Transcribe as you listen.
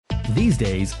These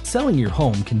days, selling your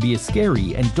home can be a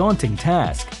scary and daunting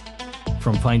task.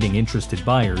 From finding interested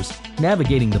buyers,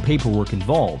 navigating the paperwork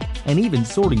involved, and even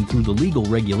sorting through the legal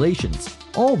regulations,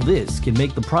 all this can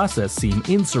make the process seem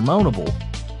insurmountable.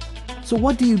 So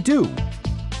what do you do?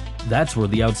 That's where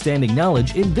the outstanding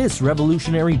knowledge in this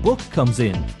revolutionary book comes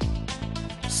in.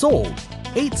 Sold: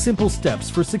 8 Simple Steps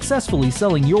for Successfully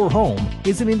Selling Your Home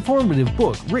is an informative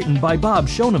book written by Bob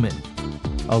Shoneman,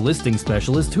 a listing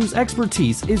specialist whose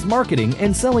expertise is marketing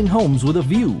and selling homes with a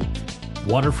view.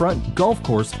 Waterfront, golf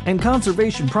course, and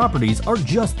conservation properties are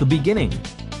just the beginning.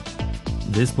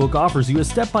 This book offers you a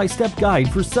step-by-step guide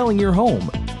for selling your home,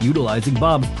 utilizing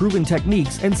Bob's proven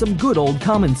techniques and some good old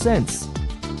common sense.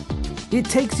 It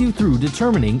takes you through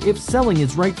determining if selling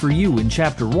is right for you in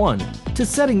Chapter 1, to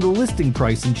setting the listing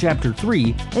price in Chapter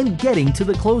 3, and getting to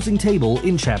the closing table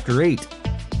in Chapter 8.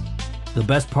 The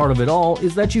best part of it all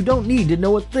is that you don't need to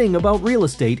know a thing about real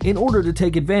estate in order to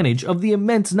take advantage of the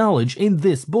immense knowledge in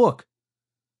this book.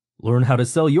 Learn how to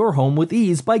sell your home with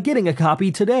ease by getting a copy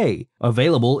today,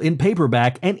 available in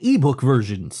paperback and ebook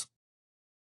versions.